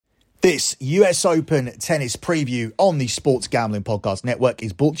This US Open tennis preview on the Sports Gambling Podcast Network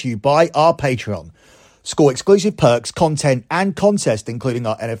is brought to you by our Patreon. Score exclusive perks, content, and contest, including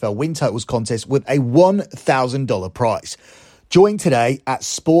our NFL win totals contest with a $1,000 prize. Join today at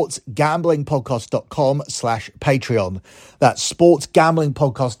sportsgamblingpodcast.com/Patreon. That's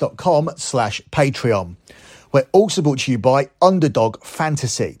sportsgamblingpodcast.com/Patreon. We're also brought to you by Underdog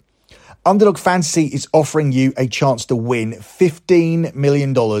Fantasy. Underdog Fantasy is offering you a chance to win $15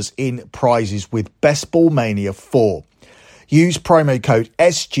 million in prizes with Best Ball Mania 4. Use promo code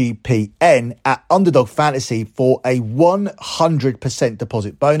SGPN at Underdog Fantasy for a 100%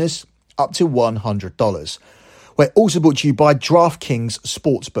 deposit bonus up to $100. We're also brought to you by DraftKings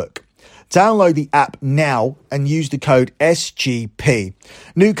Sportsbook. Download the app now and use the code SGP.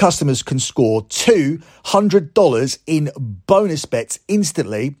 New customers can score $200 in bonus bets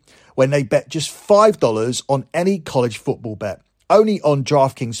instantly when they bet just $5 on any college football bet. Only on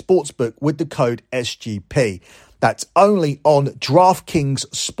DraftKings Sportsbook with the code SGP. That's only on DraftKings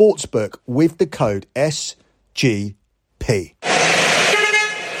Sportsbook with the code SGP.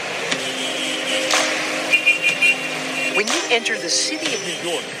 When you enter the city of New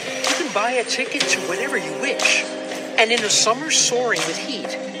York, you can buy a ticket to whenever you wish. And in a summer soaring with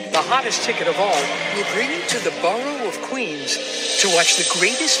heat, the hottest ticket of all will bring you to the borough of Queens to watch the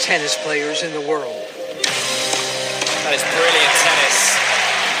greatest tennis players in the world. That is brilliant tennis.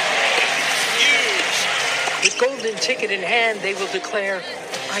 Huge! With golden ticket in hand, they will declare,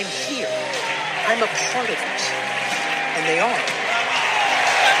 I'm here. I'm a part of it. And they are.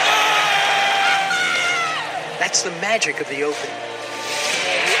 That's the magic of the Open.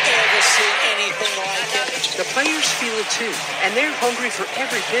 Have you ever seen anything like it? The players feel it too, and they're hungry for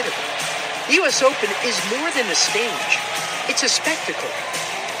every bit of it. The US Open is more than a stage. It's a spectacle.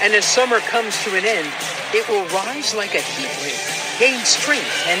 And as summer comes to an end, it will rise like a heat wave, gain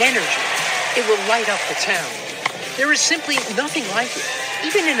strength and energy. It will light up the town. There is simply nothing like it.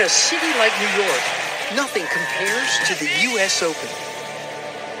 Even in a city like New York, nothing compares to the US Open.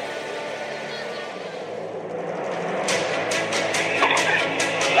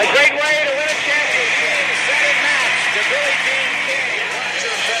 A great way to win a championship. Second match to Billie Jean King.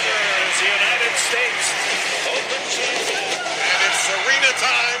 Roger Federer is the United States Open champion. And it's Serena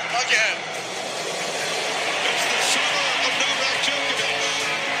time again. It's the summer of Novak Djokovic.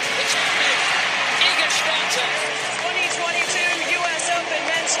 It's big. Iga Swiatek. 2022 U.S. Open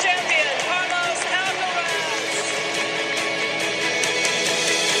men's champion, Carlos Alcaraz.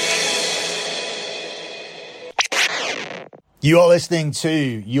 You are listening to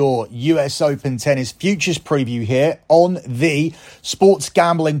your US Open Tennis Futures Preview here on the Sports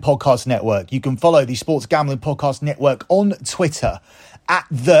Gambling Podcast Network. You can follow the Sports Gambling Podcast Network on Twitter at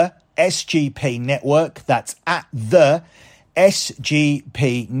the SGP Network. That's at the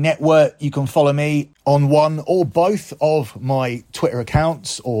SGP Network. You can follow me on one or both of my Twitter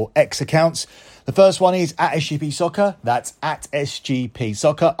accounts or X accounts. The first one is at SGP Soccer. That's at SGP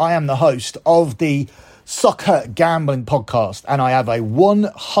Soccer. I am the host of the Soccer Gambling Podcast, and I have a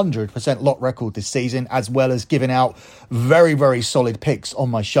 100% lock record this season, as well as giving out very, very solid picks on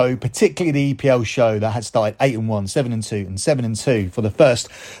my show, particularly the EPL show that has started 8-1, 7-2, and 7-2 for the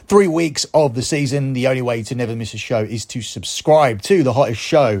first 3 weeks of the season. The only way to never miss a show is to subscribe to the hottest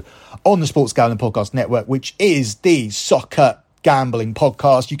show on the Sports Gambling Podcast Network, which is the Soccer Gambling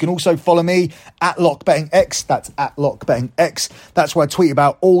Podcast. You can also follow me at LockBettingX. That's at LockBettingX. That's where I tweet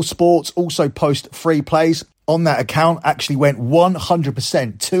about all sports, also post free plays. On that account, actually went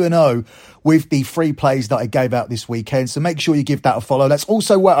 100% 2-0 with the free plays that I gave out this weekend. So make sure you give that a follow. That's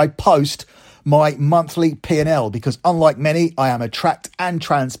also where I post my monthly P&L, because unlike many, I am a tracked and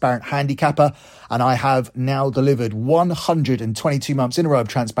transparent handicapper, and I have now delivered 122 months in a row of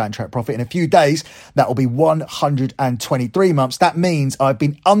transparent track profit. In a few days, that will be 123 months. That means I've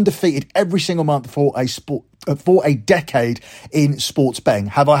been undefeated every single month for a decade in sports betting.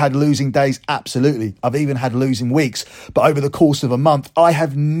 Have I had losing days? Absolutely. I've even had losing weeks. But over the course of a month, I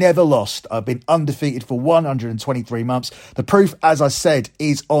have never lost. I've been undefeated for 123 months. The proof, as I said,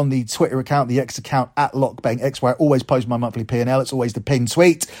 is on the Twitter account, the X account at LockBettingX, where I always post my monthly P&L. It's always the pinned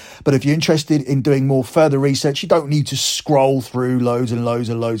tweet. But if you're interested in doing more further research, you don't need to scroll through loads and loads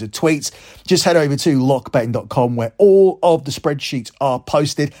and loads of tweets. Just head over to lockbetting.com, where all of the spreadsheets are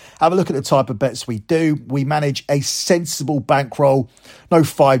posted. Have a look at the type of bets we do. We manage a sensible bankroll. No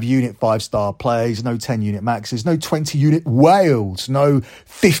 5-unit 5-star plays, no 10-unit maxes, no 20-unit whales, no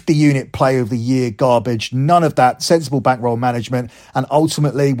 50-unit play of the year garbage, none of that. Sensible bankroll management. And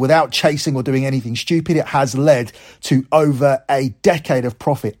ultimately, without chasing or doing anything stupid, it has led to over a decade of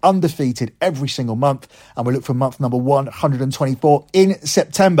profit, undefeated every single month, and we look for month number 124 in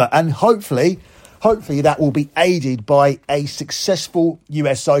September. And hopefully that will be aided by a successful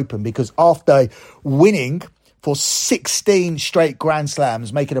US Open, because after winning for 16 straight Grand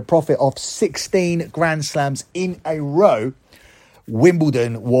Slams, making a profit of 16 Grand Slams in a row,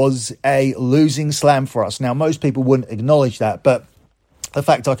 Wimbledon was a losing slam for us. Now, most people wouldn't acknowledge that, but the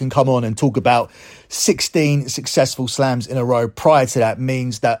fact I can come on and talk about 16 successful slams in a row prior to that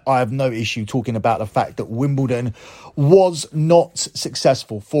means that I have no issue talking about the fact that Wimbledon was not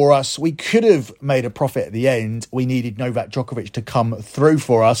successful for us. We could have made a profit at the end. We needed Novak Djokovic to come through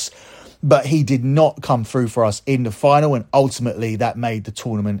for us, but he did not come through for us in the final, and ultimately that made the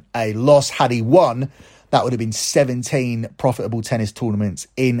tournament a loss. Had he won, that would have been 17 profitable tennis tournaments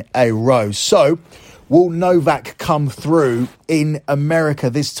in a row. So, will Novak come through in America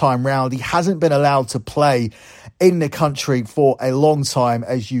this time round? He hasn't been allowed to play in the country for a long time,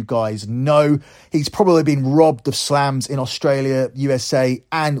 as you guys know. He's probably been robbed of slams in Australia, USA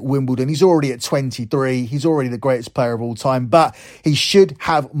and Wimbledon. He's already at 23. He's already the greatest player of all time, but he should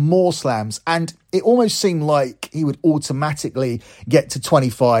have more slams. And it almost seemed like he would automatically get to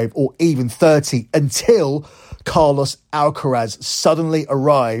 25 or even 30 until Carlos Alcaraz suddenly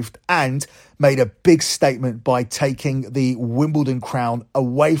arrived and made a big statement by taking the Wimbledon crown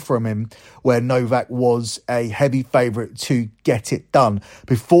away from him, where Novak was a heavy favourite to get it done.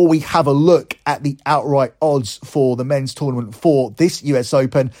 Before we have a look at the outright odds for the men's tournament for this US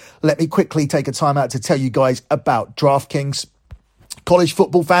Open, let me quickly take a time out to tell you guys about DraftKings. College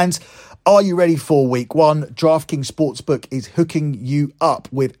football fans, are you ready for week one? DraftKings Sportsbook is hooking you up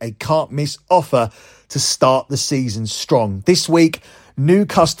with a can't miss offer to start the season strong. This week, new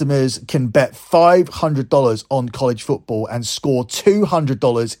customers can bet $500 on college football and score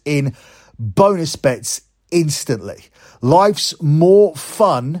 $200 in bonus bets instantly. Life's more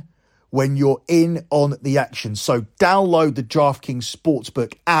fun when you're in on the action. So download the DraftKings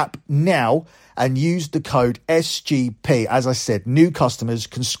Sportsbook app now and use the code SGP. As I said, new customers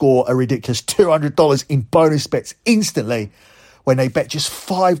can score a ridiculous $200 in bonus bets instantly when they bet just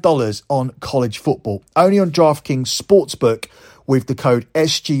 $5 on college football. Only on DraftKings Sportsbook with the code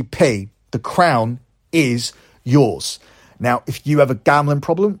SGP. The crown is yours. Now, if you have a gambling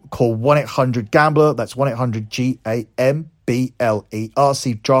problem, call 1-800-GAMBLER. That's 1-800-GAMBLER. See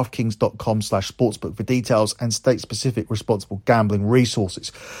DraftKings.com/sportsbook for details and state-specific responsible gambling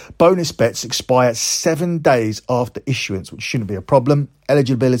resources. Bonus bets expire 7 days after issuance, which shouldn't be a problem.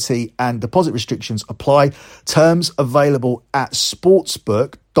 Eligibility and deposit restrictions apply. Terms available at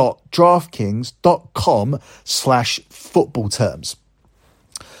sportsbook.draftkings.com/football terms.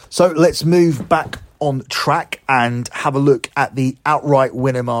 So let's move back on track and have a look at the outright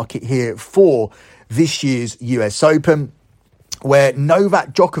winner market here for this year's US Open, where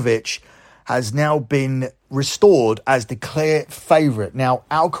Novak Djokovic has now been restored as the clear favourite. Now,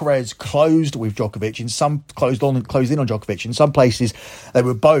 Alcaraz closed with Djokovic, closed in on Djokovic. In some places, they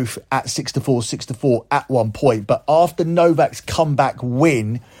were both at 6-4, 6-4 at one point. But after Novak's comeback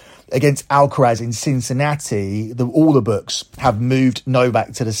win against Alcaraz in Cincinnati, all the books have moved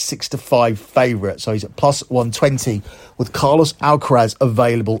Novak to the 6-5 favourite. So he's at plus 120 with Carlos Alcaraz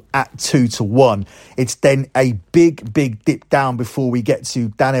available at 2-1. It's then a big dip down before we get to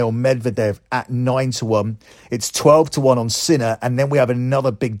Daniil Medvedev at 9-1. It's 12-1 on Sinner. And then we have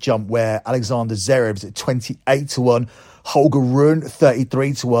another big jump where Alexander Zverev's at 28-1. Holger Rune,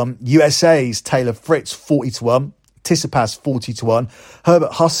 33-1. USA's Taylor Fritz, 40-1. Tsitsipas 40-1,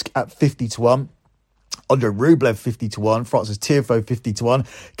 Herbert Husk at 50-1, Andre Rublev 50-1, Francis Tiafoe 50-1,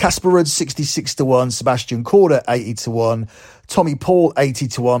 Casper Ruud 66-1, Sebastian Korda 80-1, Tommy Paul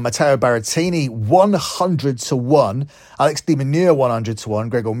 80-1, Matteo Berrettini 100-1, Alex de Minaur 100-1,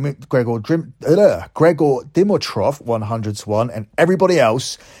 Gregor Dimitrov 100-1, and everybody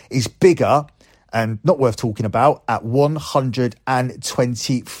else is bigger and not worth talking about at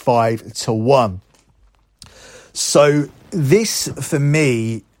 125-1. So this, for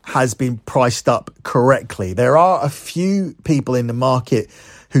me, has been priced up correctly. There are a few people in the market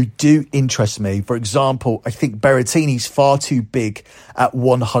who do interest me. For example, I think Berrettini's far too big at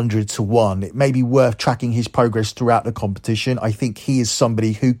 100-1. It may be worth tracking his progress throughout the competition. I think he is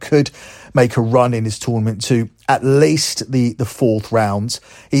somebody who could make a run in this tournament to at least the fourth round.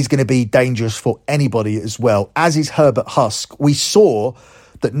 He's going to be dangerous for anybody as well, as is Herbert Husk. We saw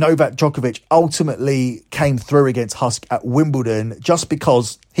that Novak Djokovic ultimately came through against Husk at Wimbledon just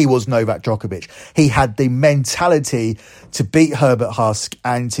because he was Novak Djokovic. He had the mentality to beat Herbert Husk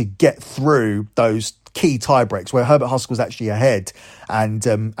and to get through those key tie breaks where Herbert Husk was actually ahead and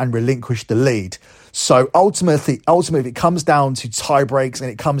relinquished the lead. So ultimately, if it comes down to tie breaks and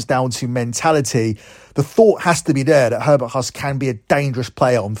it comes down to mentality, the thought has to be there that Herbert Husk can be a dangerous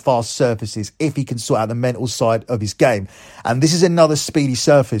player on fast surfaces if he can sort out the mental side of his game. And this is another speedy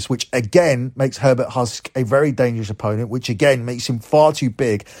surface, which again makes Herbert Husk a very dangerous opponent, which again makes him far too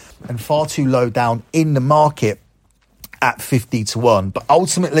big and far too low down in the market at 50-1. But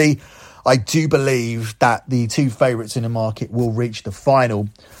ultimately, I do believe that the two favourites in the market will reach the final.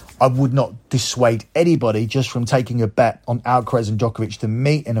 I would not dissuade anybody just from taking a bet on Alcaraz and Djokovic to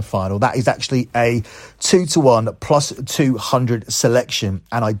meet in a final. That is actually a 2-1 plus 200 selection.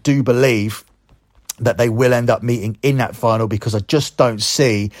 And I do believe that they will end up meeting in that final because I just don't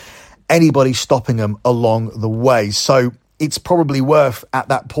see anybody stopping them along the way. So it's probably worth at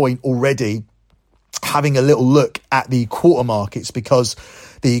that point already having a little look at the quarter markets, because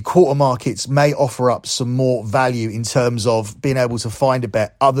the quarter markets may offer up some more value in terms of being able to find a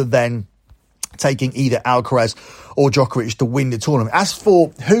bet other than taking either Alcaraz or Djokovic to win the tournament. As for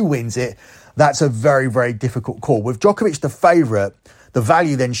who wins it, that's a very, very difficult call. With Djokovic the favourite, the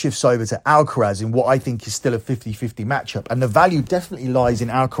value then shifts over to Alcaraz in what I think is still a 50-50 matchup. And the value definitely lies in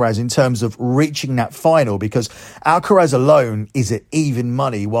Alcaraz in terms of reaching that final, because Alcaraz alone is at even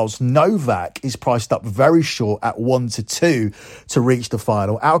money, whilst Novak is priced up very short at 1-2 to reach the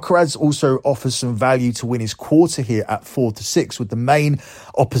final. Alcaraz also offers some value to win his quarter here at 4-6, with the main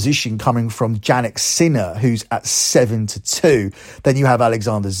opposition coming from Jannik Sinner, who's at 7-2. Then you have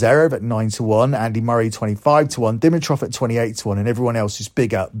Alexander Zverev at 9-1, Andy Murray 25-1, Dimitrov at 28-1, and everyone else is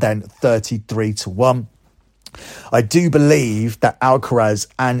bigger than 33-1. I do believe that Alcaraz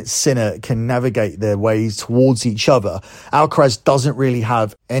and Sinner can navigate their ways towards each other. Alcaraz doesn't really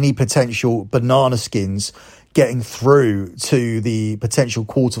have any potential banana skins getting through to the potential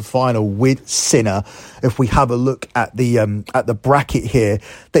quarterfinal with Sinner. If we have a look at the bracket here,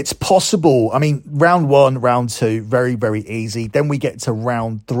 that's possible. I mean, round 1, round 2, very, very easy. Then we get to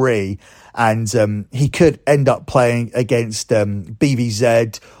round 3, and he could end up playing against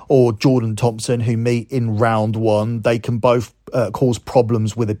BVZ or Jordan Thompson, who meet in round 1. They can both cause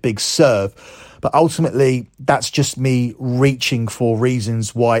problems with a big serve. But ultimately, that's just me reaching for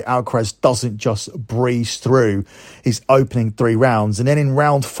reasons why Alcaraz doesn't just breeze through his opening 3 rounds. And then in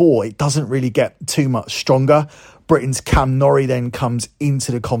round 4, it doesn't really get too much stronger. Britain's Cam Norrie then comes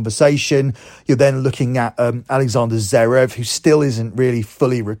into the conversation. You're then looking at Alexander Zverev, who still isn't really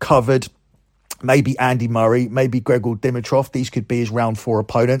fully recovered. Maybe Andy Murray, maybe Grigor Dimitrov. These could be his round 4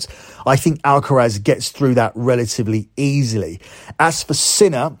 opponents. I think Alcaraz gets through that relatively easily. As for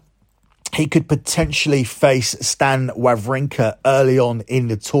Sinner, he could potentially face Stan Wawrinka early on in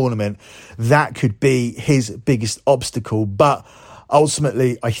the tournament. That could be his biggest obstacle. But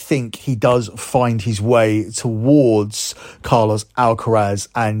ultimately, I think he does find his way towards Carlos Alcaraz.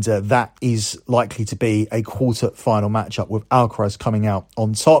 And that is likely to be a quarter-final matchup with Alcaraz coming out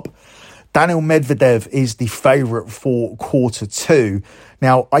on top. Daniil Medvedev is the favourite for quarter 2.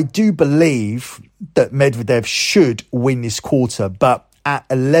 Now, I do believe that Medvedev should win this quarter, but at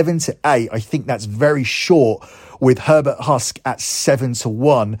 11-8, I think that's very short with Herbert Husk at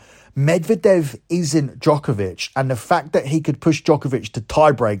 7-1. Medvedev isn't Djokovic, and the fact that he could push Djokovic to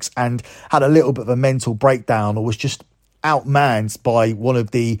tie breaks and had a little bit of a mental breakdown or was just outmanned by one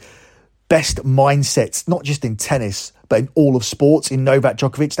of the best mindsets, not just in tennis, but in all of sports, in Novak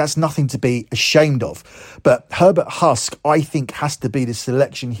Djokovic, that's nothing to be ashamed of. But Herbert Husk, I think, has to be the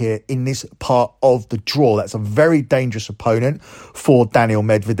selection here in this part of the draw. That's a very dangerous opponent for Daniil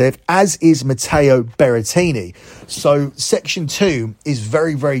Medvedev, as is Matteo Berrettini. So section 2 is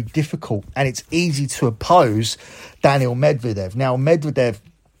very, very difficult, and it's easy to oppose Daniil Medvedev. Now, Medvedev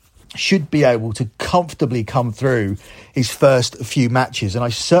should be able to comfortably come through his first few matches, and I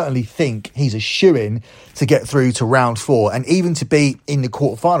certainly think he's a shoo-in to get through to round 4 and even to be in the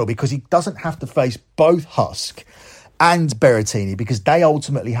quarterfinal, because he doesn't have to face both Husk and Berrettini, because they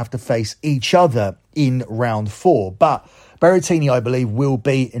ultimately have to face each other in round 4. But Berrettini, I believe, will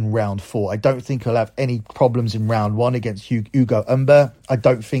be in round 4. I don't think he'll have any problems in round 1 against Hugo Humbert. I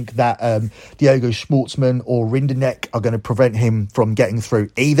don't think that Diego Schwartzman or Rinderknech are going to prevent him from getting through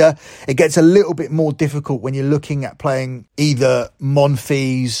either. It gets a little bit more difficult when you're looking at playing either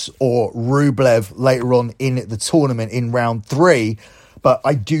Monfils or Rublev later on in the tournament in round 3. But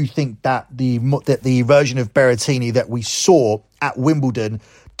I do think that the version of Berrettini that we saw at Wimbledon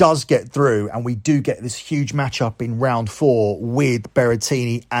does get through, and we do get this huge matchup in round 4 with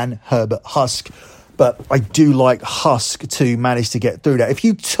Berrettini and Herbert Husk. But I do like Husk to manage to get through that. If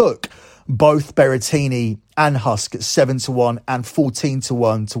you took both Berrettini and Husk at 7-1 and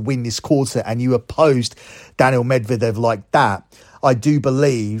 14-1 to win this quarter, and you opposed Daniil Medvedev like that, I do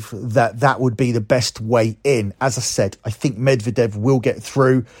believe that would be the best way in. As I said, I think Medvedev will get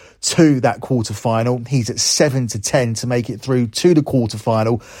through to that quarterfinal. He's at 7-10 to make it through to the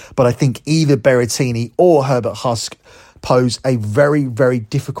quarterfinal. But I think either Berrettini or Herbert Husk pose a very, very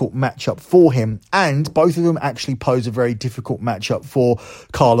difficult matchup for him. And both of them actually pose a very difficult matchup for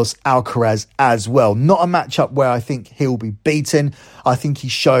Carlos Alcaraz as well. Not a matchup where I think he'll be beaten. I think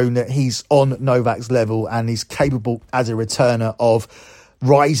he's shown that he's on Novak's level and he's capable as a returner of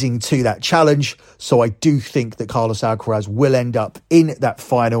rising to that challenge. So I do think that Carlos Alcaraz will end up in that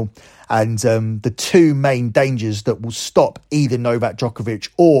final. And the two main dangers that will stop either Novak Djokovic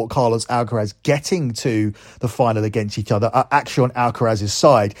or Carlos Alcaraz getting to the final against each other are actually on Alcaraz's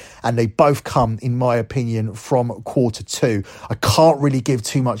side. And they both come, in my opinion, from quarter two. I can't really give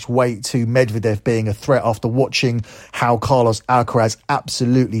too much weight to Medvedev being a threat after watching how Carlos Alcaraz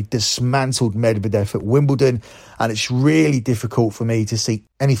absolutely dismantled Medvedev at Wimbledon. And it's really difficult for me to see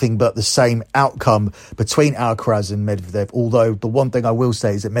anything but the same outcome between Alcaraz and Medvedev. Although the one thing I will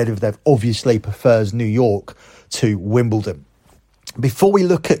say is that Medvedev obviously prefers New York to Wimbledon. Before we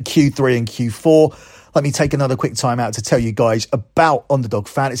look at Q3 and Q4, let me take another quick time out to tell you guys about Underdog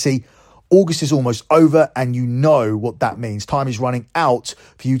Fantasy. August is almost over and you know what that means. Time is running out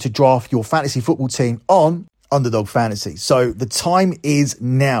for you to draft your fantasy football team on Underdog Fantasy. So the time is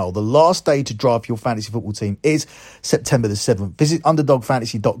now. The last day to draft your fantasy football team is September the 7th. Visit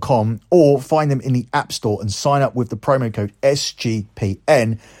underdogfantasy.com or find them in the App Store and sign up with the promo code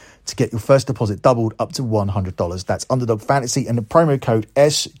SGPN to get your first deposit doubled up to $100. That's Underdog Fantasy and the promo code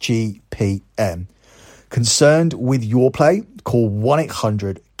SGPN. Concerned with your play? Call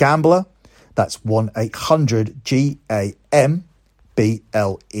 1-800-GAMBLER. That's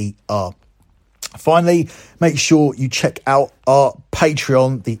 1-800-GAMBLER. Finally, make sure you check out our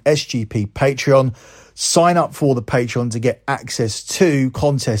Patreon, the SGP Patreon. Sign up for the Patreon to get access to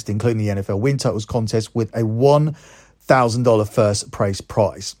contests, including the NFL Win Totals contest with a $1,000 first place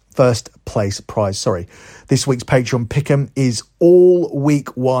prize. This week's Patreon pick'em is all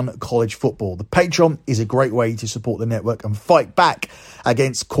week one college football. The Patreon is a great way to support the network and fight back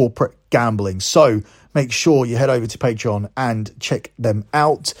against corporate gambling. So make sure you head over to Patreon and check them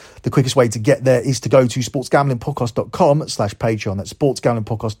out. The quickest way to get there is to go to sportsgamblingpodcast.com/Patreon. That's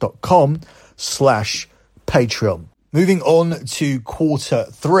sportsgamblingpodcast.com/Patreon. Moving on to quarter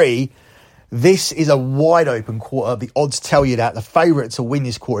three. This is a wide open quarter. The odds tell you that. The favourite to win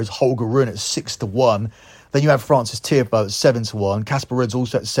this quarter is Holger Rune at 6-1. Then you have Frances Tiafoe at 7-1. Casper Ruud's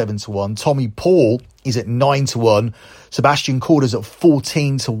also at 7-1. Tommy Paul is at 9-1. Sebastian Korda's at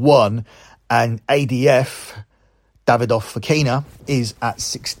 14-1. And ADF, Davidoff Fokina, is at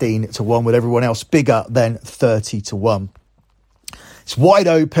 16-1, with everyone else bigger than 30-1. It's wide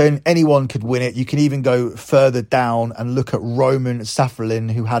open. Anyone could win it. You can even go further down and look at Roman Safin,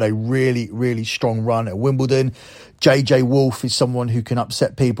 who had a really, really strong run at Wimbledon. JJ Wolf is someone who can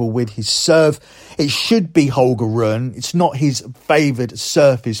upset people with his serve. It should be Holger Rune. It's not his favoured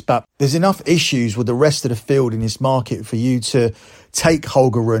surface, but there's enough issues with the rest of the field in this market for you to take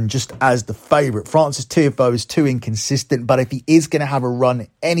Holger Rune just as the favourite. Frances Tiafoe is too inconsistent, but if he is going to have a run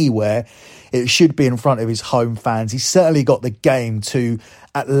anywhere, it should be in front of his home fans. He's certainly got the game to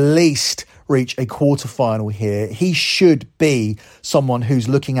at least reach a quarterfinal here. He should be someone who's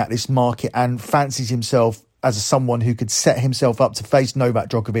looking at this market and fancies himself as someone who could set himself up to face Novak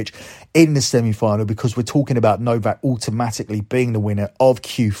Djokovic in the semi-final, because we're talking about Novak automatically being the winner of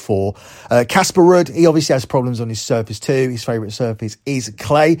Q4. Casper Ruud, he obviously has problems on his surface too. His favourite surface is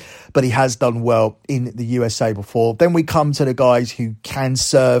clay, but he has done well in the USA before. Then we come to the guys who can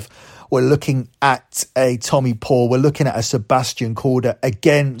serve. We're looking at a Tommy Paul. We're looking at a Sebastian Korda.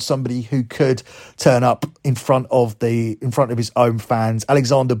 Again, somebody who could turn up in front of his own fans.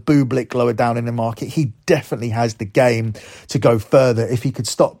 Alexander Bublik lower down in the market. He definitely has the game to go further. If he could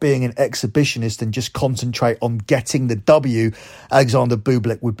stop being an exhibitionist and just concentrate on getting the W, Alexander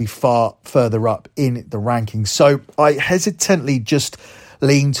Bublik would be far further up in the rankings. So I hesitantly just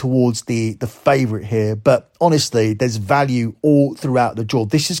lean towards the favourite here, but honestly, there's value all throughout the draw.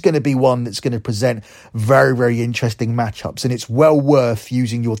 This is going to be one that's going to present very, very interesting matchups, and it's well worth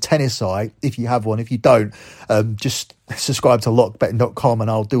using your tennis eye if you have one. If you don't, just subscribe to lockbetting.com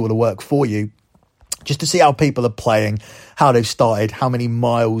and I'll do all the work for you, just to see how people are playing, how they've started, how many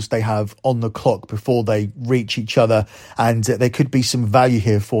miles they have on the clock before they reach each other. And there could be some value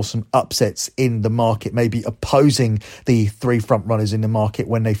here for some upsets in the market, maybe opposing the three front runners in the market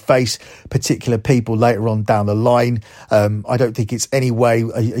when they face particular people later on down the line. I don't think it's any way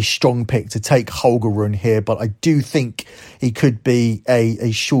a strong pick to take Holger Rune here, but I do think he could be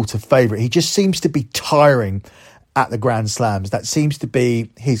a shorter favourite. He just seems to be tiring at the Grand Slams. That seems to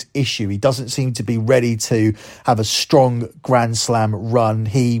be his issue. He doesn't seem to be ready to have a strong Grand Slam run.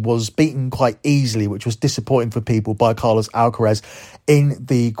 He was beaten quite easily, which was disappointing for people, by Carlos Alcaraz in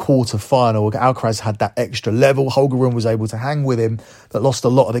the quarter-final. Alcaraz had that extra level. Holger Rune was able to hang with him, but lost a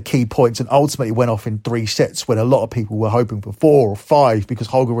lot of the key points and ultimately went off in 3 sets when a lot of people were hoping for 4 or 5 because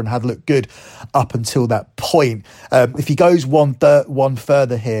Holger Rune had looked good up until that point. If he goes one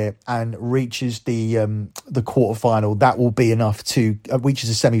further here and reaches the quarter-final, that will be enough to reaches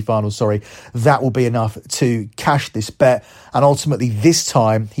the semi-final, that will be enough to cash this bet. And ultimately this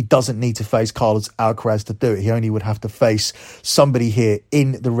time he doesn't need to face Carlos Alcaraz to do it. He only would have to face somebody here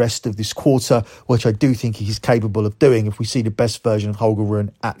in the rest of this quarter, which I do think he's capable of doing if we see the best version of Holger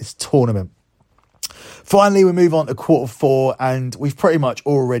Rune at this tournament. Finally, we move on to quarter 4, and we've pretty much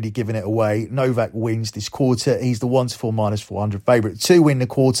already given it away. Novak wins this quarter. He's the 1-4 -400 favourite to win the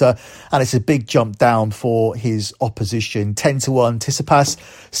quarter, and it's a big jump down for his opposition. 10-1 Tsitsipas,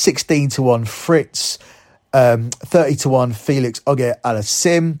 16-1 Fritz, 30-1 Felix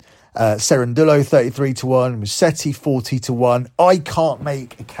Auger-Aliassime, Cerundolo 33-1, Musetti 40-1. I can't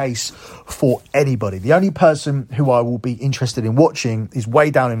make a case for anybody. The only person who I will be interested in watching is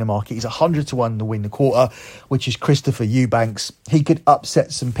way down in the market. He's 100-1 to win the quarter, which is Christopher Eubanks. He could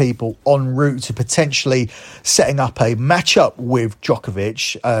upset some people en route to potentially setting up a matchup with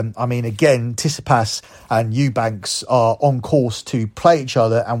Djokovic. Again, Tsitsipas and Eubanks are on course to play each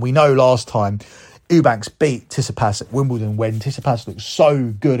other, and we know last time Eubanks beat Tsitsipas at Wimbledon when Tsitsipas looked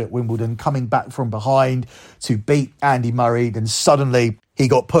so good at Wimbledon, coming back from behind to beat Andy Murray. Then suddenly he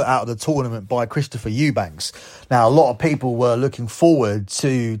got put out of the tournament by Christopher Eubanks. Now, a lot of people were looking forward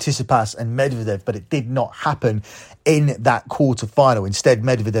to Tsitsipas and Medvedev, but it did not happen in that quarter-final. Instead,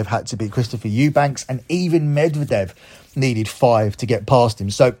 Medvedev had to beat Christopher Eubanks, and even Medvedev needed 5 to get past him.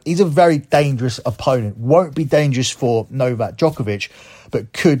 So he's a very dangerous opponent. Won't be dangerous for Novak Djokovic,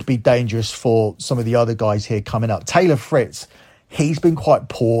 but could be dangerous for some of the other guys here coming up. Taylor Fritz, he's been quite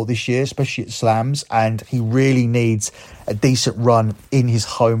poor this year, especially at Slams, and he really needs a decent run in his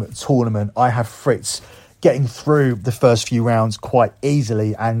home tournament. I have Fritz getting through the first few rounds quite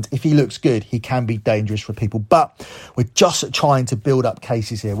easily, and if he looks good, he can be dangerous for people. But we're just trying to build up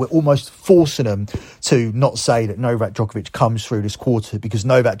cases here. We're almost forcing them to not say that Novak Djokovic comes through this quarter, because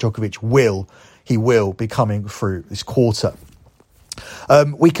Novak Djokovic will be coming through this quarter.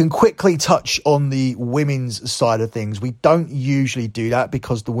 We can quickly touch on the women's side of things. We don't usually do that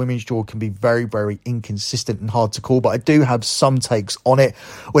because the women's draw can be very, very inconsistent and hard to call, but I do have some takes on it.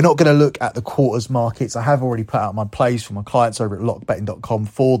 We're not going to look at the quarters markets. I have already put out my plays for my clients over at lockbetting.com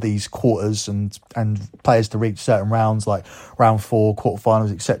for these quarters and players to reach certain rounds like round 4,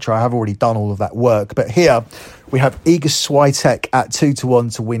 quarterfinals, etc. I have already done all of that work, but here we have Iga Swiatek at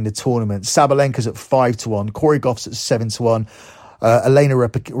 2-1 to win the tournament. Sabalenka's at 5-1. Corey Goff's at 7-1. Elena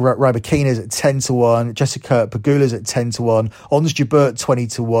Rybakina's at 10-1, Jessica Pegula's at 10-1, Ons Jabeur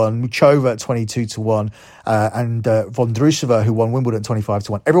 20-1, Muchova at 22-1, and Vondrousova, who won Wimbledon,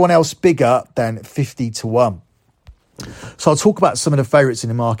 25-1. Everyone else bigger than 50-1. So I'll talk about some of the favourites in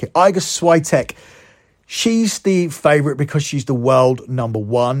the market. Iga Swiatek, she's the favourite because she's the world number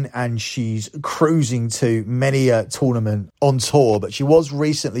 1 and she's cruising to many a tournament on tour, but she was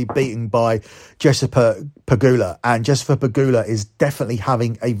recently beaten by Jessica Pegula, and Jessica Pegula is definitely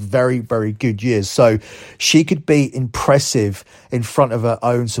having a very, very good year. So she could be impressive in front of her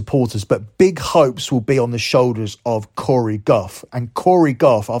own supporters, but big hopes will be on the shoulders of Corey Goff. And Corey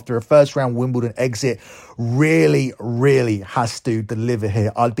Goff, after a first round Wimbledon exit, really, really has to deliver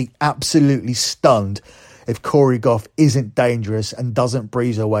here. I'd be absolutely stunned if Corey Goff isn't dangerous and doesn't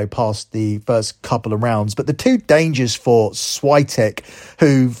breeze her way past the first couple of rounds. But the two dangers for Swiatek,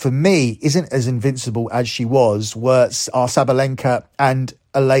 who for me isn't as invincible as she was, are Sabalenka and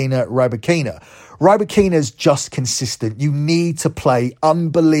Elena Rybakina. Rybakina's just consistent. You need to play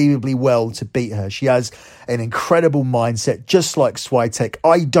unbelievably well to beat her. She has an incredible mindset, just like Swiatek.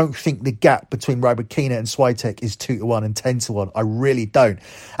 I don't think the gap between Rybakina and Swiatek is 2-1 and 10-1. I really don't.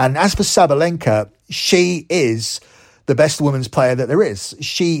 And as for Sabalenka, she is the best women's player that there is.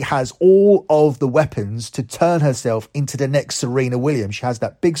 She has all of the weapons to turn herself into the next Serena Williams. She has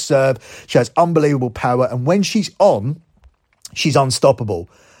that big serve. She has unbelievable power. And when she's on, she's unstoppable.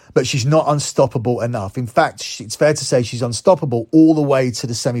 But she's not unstoppable enough. In fact, it's fair to say she's unstoppable all the way to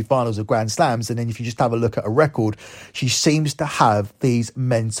the semi-finals of Grand Slams. And then if you just have a look at her record, she seems to have these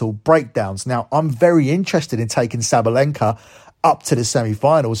mental breakdowns. Now, I'm very interested in taking Sabalenka up to the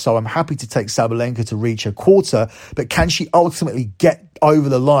semi-finals, so I'm happy to take Sabalenka to reach a quarter, but can she ultimately get over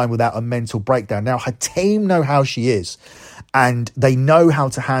the line without a mental breakdown? Now, her team know how she is, and they know how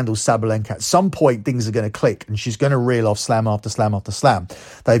to handle Sabalenka. At some point, things are going to click and she's going to reel off slam after slam after slam.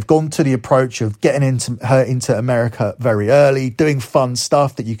 They've gone to the approach of getting her into America very early, doing fun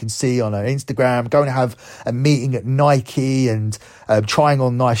stuff that you can see on her Instagram, going to have a meeting at Nike and trying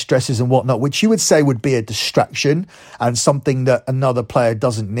on nice dresses and whatnot, which you would say would be a distraction and something that another player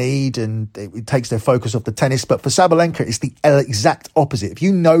doesn't need, and it takes their focus off the tennis. But for Sabalenka, it's the exact opposite. If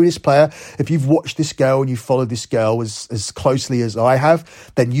you know this player, if you've watched this girl and you followed this girl as closely as I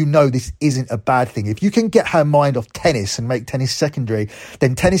have, then you know this isn't a bad thing. If you can get her mind off tennis and make tennis secondary,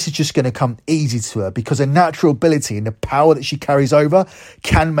 then tennis is just going to come easy to her, because her natural ability and the power that she carries over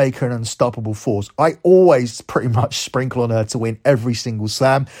can make her an unstoppable force. I always pretty much sprinkle on her to win every single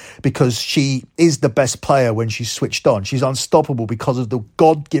slam, because she is the best player when she's switched on. She's unstoppable because of the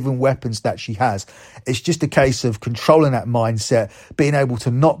God-given weapons that she has. It's just a case of controlling that mindset, being able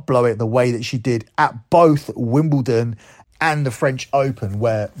to not blow it the way that she did at both Wimbledon and the French Open,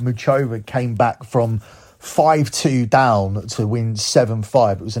 where Muchova came back from 5-2 down to win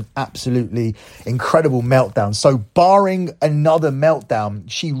 7-5. It was an absolutely incredible meltdown. So barring another meltdown,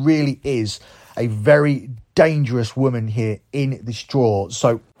 she really is a very dangerous woman here in this draw.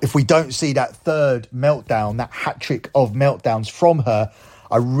 So if we don't see that third meltdown, that hat-trick of meltdowns from her,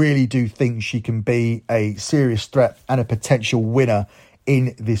 I really do think she can be a serious threat and a potential winner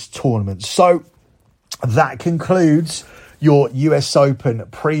in this tournament. So that concludes your US Open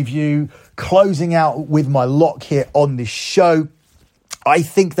preview. Closing out with my lock here on this show, I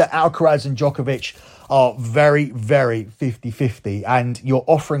think that Alcaraz and Djokovic are very, very 50-50. And you're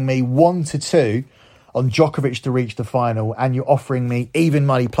offering me 1-2 on Djokovic to reach the final, and you're offering me even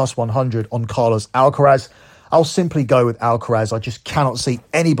money plus 100 on Carlos Alcaraz. I'll simply go with Alcaraz. I just cannot see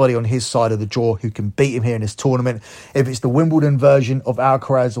anybody on his side of the draw who can beat him here in this tournament. If it's the Wimbledon version of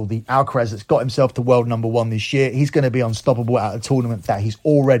Alcaraz, or the Alcaraz that's got himself to world number one this year, he's going to be unstoppable at a tournament that he's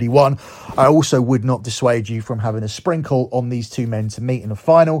already won. I also would not dissuade you from having a sprinkle on these two men to meet in the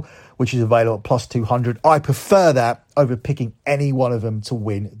final, which is available at plus 200. I prefer that over picking any one of them to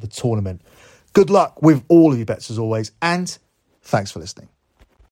win the tournament. Good luck with all of your bets as always, and thanks for listening.